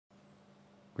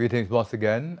Greetings once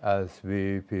again as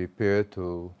we prepare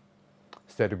to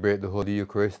celebrate the Holy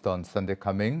Eucharist on Sunday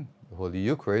coming. The Holy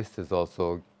Eucharist is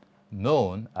also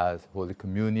known as Holy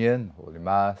Communion, Holy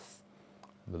Mass,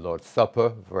 the Lord's Supper,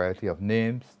 a variety of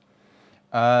names.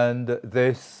 And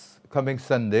this coming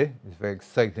Sunday is very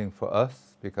exciting for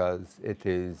us because it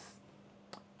is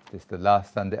the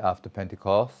last Sunday after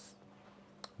Pentecost,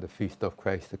 the Feast of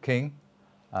Christ the King.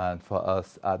 And for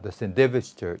us at the St.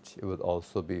 David's Church, it would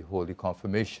also be Holy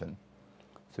Confirmation.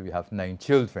 So we have 9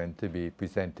 children to be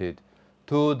presented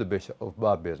to the Bishop of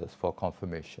Barbados for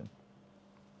confirmation.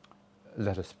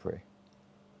 Let us pray.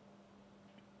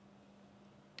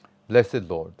 Blessed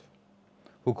Lord,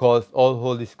 who caused all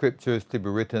holy scriptures to be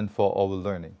written for our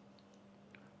learning,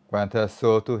 grant us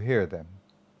so to hear them,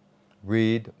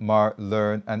 read, mark,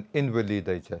 learn, and inwardly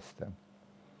digest them,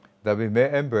 that we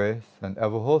may embrace and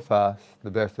ever hold fast the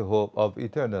blessed hope of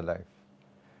eternal life,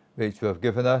 which you have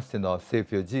given us in our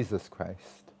Savior Jesus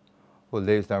Christ, who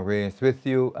lives and reigns with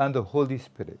you and the Holy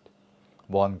Spirit,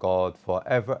 one God,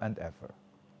 forever and ever.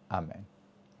 Amen.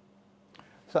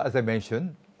 So as I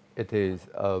mentioned, it is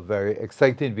a very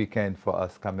exciting weekend for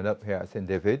us coming up here at St.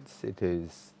 David's. It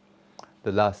is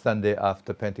the last Sunday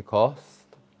after Pentecost,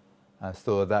 and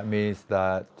so that means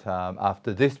that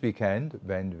after this weekend,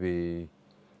 when we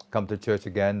come to church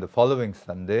again the following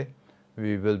Sunday,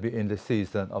 we will be in the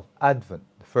season of Advent,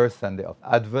 the first Sunday of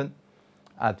Advent.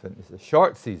 Advent is a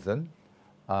short season,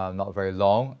 not very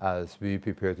long, as we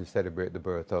prepare to celebrate the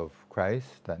birth of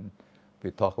Christ, and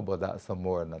we'll talk about that some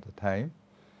more another time.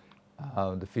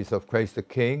 The Feast of Christ the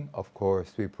King, of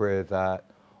course, we pray that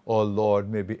our Lord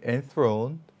may be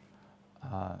enthroned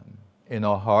in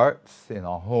our hearts, in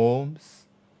our homes,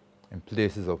 in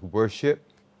places of worship,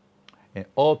 in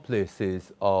all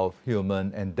places of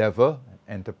human endeavor and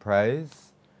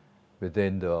enterprise,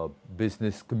 within the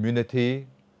business community,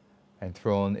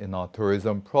 enthroned in our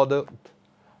tourism product,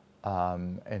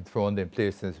 enthroned in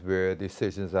places where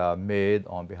decisions are made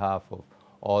on behalf of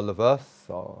all of us,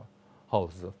 our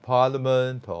houses of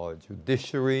parliament, our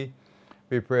judiciary.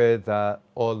 We pray that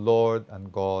our Lord and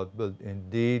God will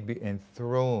indeed be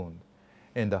enthroned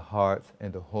in the hearts,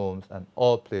 in the homes, and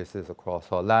all places across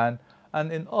our land, and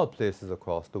in all places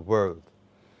across the world,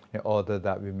 in order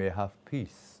that we may have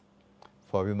peace.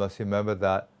 For we must remember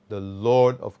that the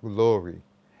Lord of glory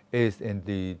is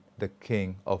indeed the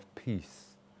King of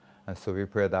peace. And so we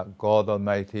pray that God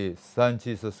Almighty, His Son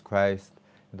Jesus Christ,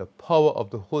 in the power of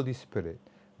the Holy Spirit,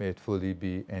 may it fully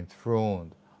be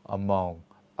enthroned among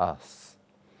us.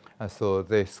 And so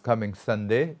this coming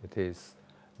Sunday, it is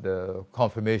the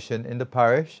confirmation in the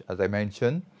parish, as I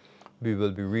mentioned. We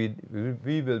will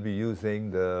be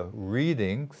using the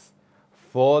readings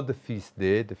for the feast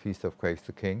day, the Feast of Christ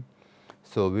the King.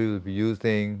 So we will be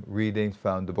using readings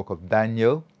from the book of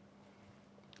Daniel,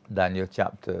 Daniel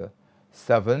chapter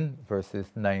 7, verses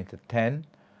 9 to 10,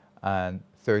 and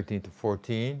 13 to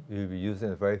 14. We will be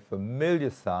using a very familiar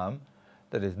psalm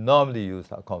that is normally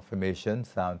used at confirmation,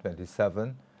 Psalm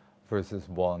 27, verses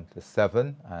 1 to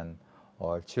 7. And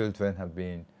our children have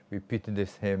been repeating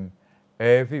this hymn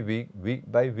every week, week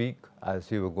by week, as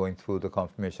we were going through the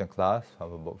confirmation class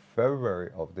from about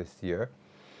February of this year.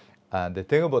 And the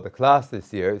thing about the class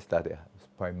this year is that it is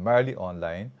primarily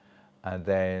online, and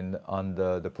then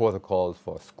under the protocols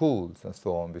for schools and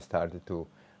so on, we started to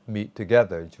meet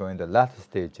together during the latter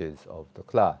stages of the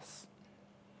class.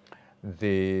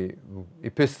 The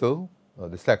epistle, or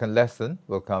the second lesson,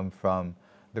 will come from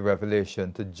the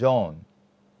Revelation to John,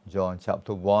 John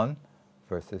chapter 1,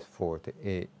 verses 4 to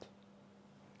 8.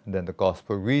 And then the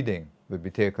Gospel reading will be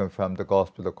taken from the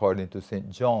Gospel according to St.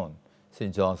 John,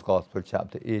 St. John's Gospel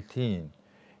chapter 18,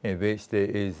 in which there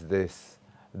is this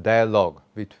dialogue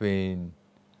between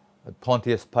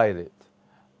Pontius Pilate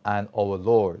and our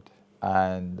Lord.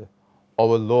 And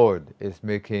our Lord is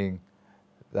making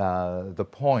the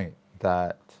point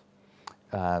that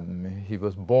he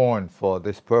was born for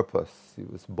this purpose. He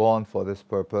was born for this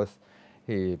purpose.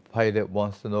 Pilate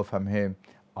wants to know from him,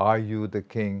 are you the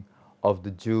king of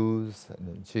the Jews?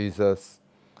 And Jesus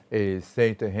is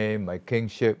saying to him, my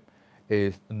kingship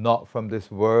is not from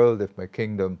this world. If my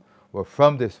kingdom were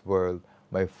from this world,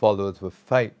 my followers would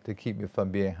fight to keep me from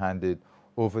being handed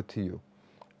over to you.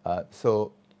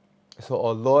 So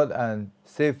our Lord and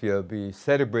Savior, we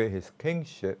celebrate His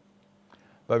kingship,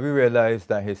 but we realize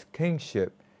that His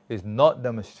kingship is not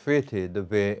demonstrated the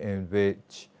way in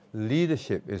which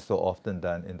leadership is so often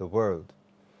done in the world.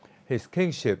 His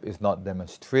kingship is not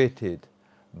demonstrated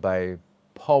by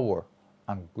power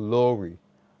and glory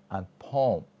and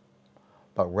pomp,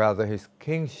 but rather His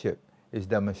kingship is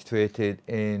demonstrated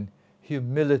in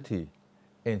humility,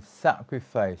 in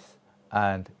sacrifice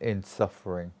and in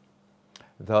suffering.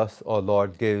 Thus, our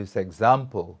Lord gives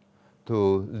example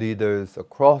to leaders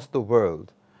across the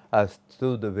world as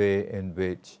to the way in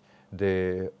which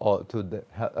they ought to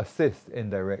assist in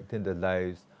directing the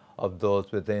lives of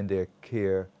those within their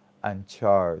care and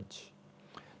charge.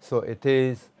 So it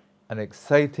is an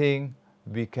exciting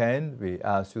weekend. We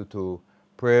ask you to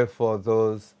pray for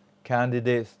those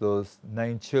candidates, those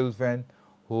 9 children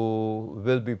who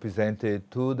will be presented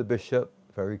to the bishop,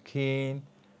 very keen,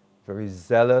 very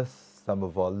zealous, some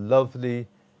of our lovely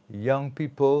young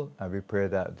people, and we pray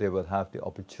that they will have the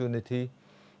opportunity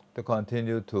to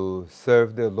continue to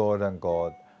serve their Lord and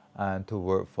God and to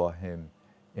work for Him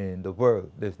in the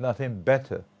world. There's nothing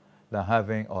better than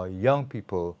having our young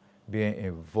people being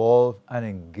involved and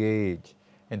engaged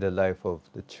in the life of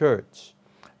the church.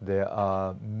 There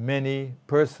are many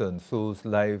persons whose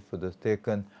life would have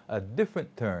taken a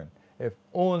different turn if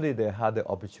only they had the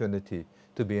opportunity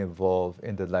to be involved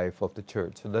in the life of the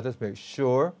church. So let us make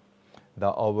sure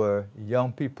that our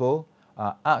young people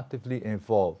are actively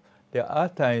involved. There are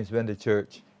times when the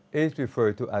church is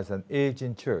referred to as an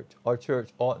aging church. Our church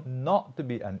ought not to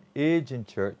be an aging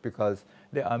church because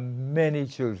there are many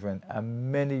children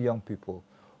and many young people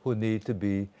who need to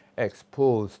be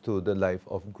exposed to the life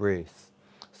of grace.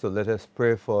 So let us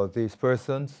pray for these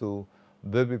persons who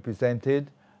will be presented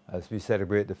as we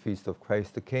celebrate the feast of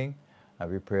Christ the King,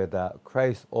 and we pray that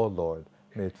Christ our Lord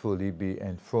may fully be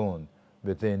enthroned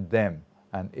within them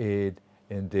and aid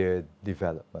in their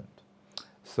development.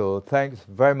 So thanks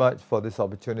very much for this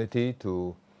opportunity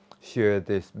to share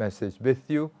this message with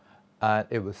you, and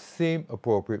it will seem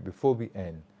appropriate before we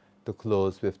end to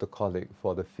close with the collect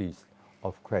for the feast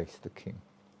of Christ the King.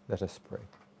 Let us pray.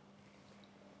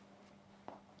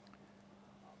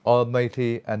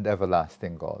 Almighty and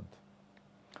everlasting God,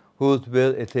 whose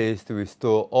will it is to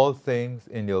restore all things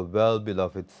in your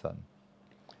well-beloved Son,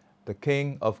 the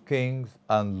King of kings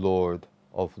and Lord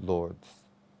of lords,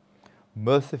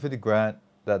 mercifully grant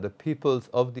that the peoples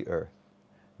of the earth,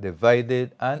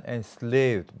 divided and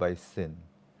enslaved by sin,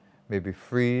 may be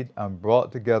freed and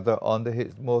brought together under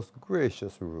his most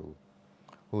gracious rule,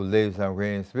 who lives and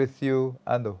reigns with you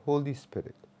and the Holy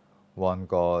Spirit, one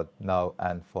God, now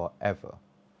and forever.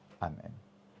 Amen.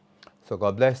 So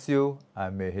God bless you,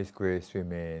 and may his grace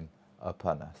remain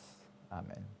upon us.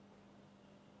 Amen.